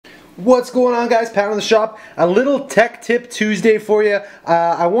What's going on, guys? Pat on the shop. A little tech tip Tuesday for you.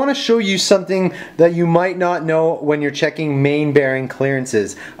 I want to show you something that you might not know when you're checking main bearing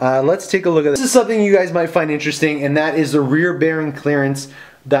clearances. Let's take a look at this. This is something you guys might find interesting, and that is the rear bearing clearance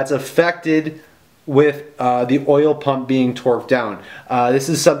that's affected with the oil pump being torqued down. This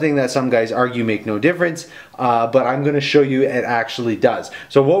is something that some guys argue make no difference, but I'm going to show you it actually does.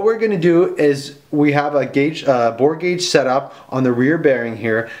 So what we're going to do is we have a gauge, bore gauge set up on the rear bearing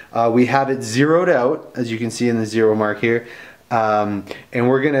here. We have it zeroed out, as you can see in the zero mark here, and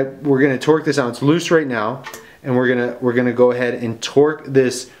we're gonna torque this down. It's loose right now, and we're gonna go ahead and torque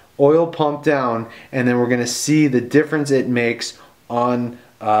this oil pump down, and then we're gonna see the difference it makes on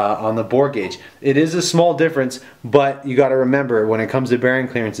the bore gauge. It is a small difference, but you got to remember when it comes to bearing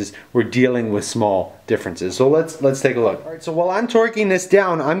clearances, we're dealing with small differences. So let's take a look. All right, so while I'm torquing this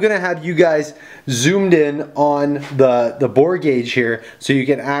down, I'm gonna have you guys zoomed in on the bore gauge here, so you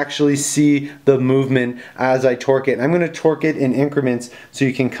can actually see the movement as I torque it. I'm gonna torque it in increments so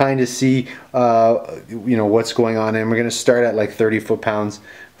you can kind of see you know what's going on. And we're gonna start at like 30 foot-pounds,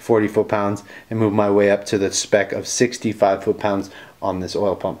 40 foot-pounds, and move my way up to the spec of 65 foot-pounds on this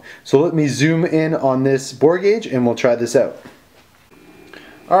oil pump. So let me zoom in on this bore gauge and we'll try this out.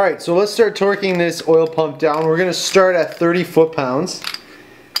 Alright, so let's start torquing this oil pump down. We're going to start at 30 foot-pounds.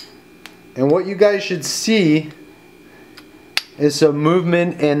 And what you guys should see is some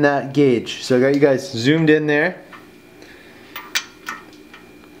movement in that gauge. So I got you guys zoomed in there.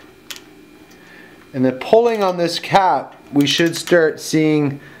 And then pulling on this cap, we should start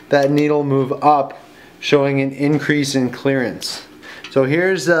seeing that needle move up, showing an increase in clearance. So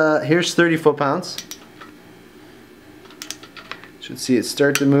here's 30 foot-pounds. Should see it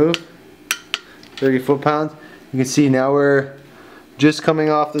start to move. 30 foot-pounds. You can see now we're just coming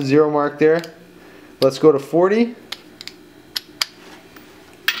off the zero mark there. Let's go to 40.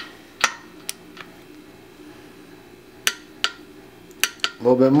 A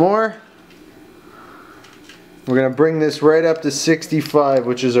little bit more. We're going to bring this right up to 65,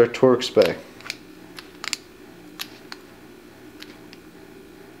 which is our torque spec.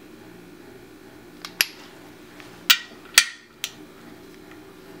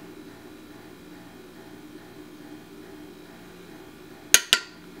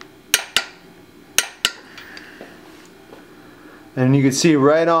 And you can see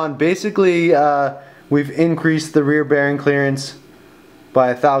right on, basically we've increased the rear bearing clearance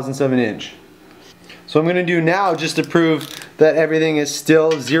by 1/1000 of an inch. So I'm going to do now, just to prove that everything is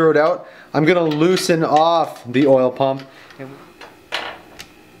still zeroed out, I'm going to loosen off the oil pump.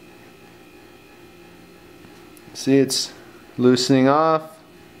 See, it's loosening off.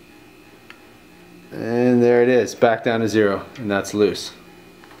 And there it is, back down to zero, and that's loose.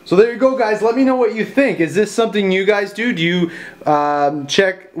 So there you go, guys. Let me know what you think. Is this something you guys do? Do you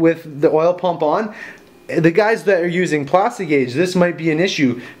check with the oil pump on? The guys that are using plastic gauge, this might be an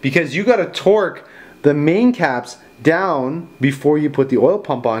issue because you got to torque the main caps down before you put the oil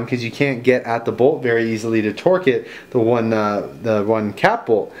pump on, because you can't get at the bolt very easily to torque it, the one cap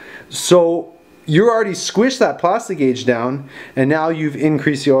bolt. So you already squished that plastic gauge down, and now you've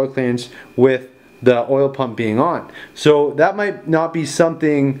increased the oil clearance with the oil pump being on. So that might not be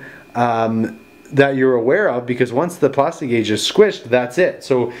something that you're aware of, because once the plastic gauge is squished, that's it.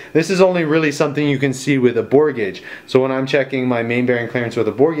 So this is only really something you can see with a bore gauge. So when I'm checking my main bearing clearance with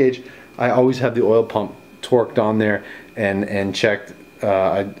a bore gauge, I always have the oil pump torqued on there and checked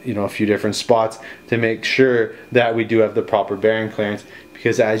you know, a few different spots to make sure that we do have the proper bearing clearance,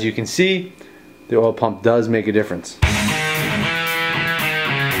 because as you can see, the oil pump does make a difference.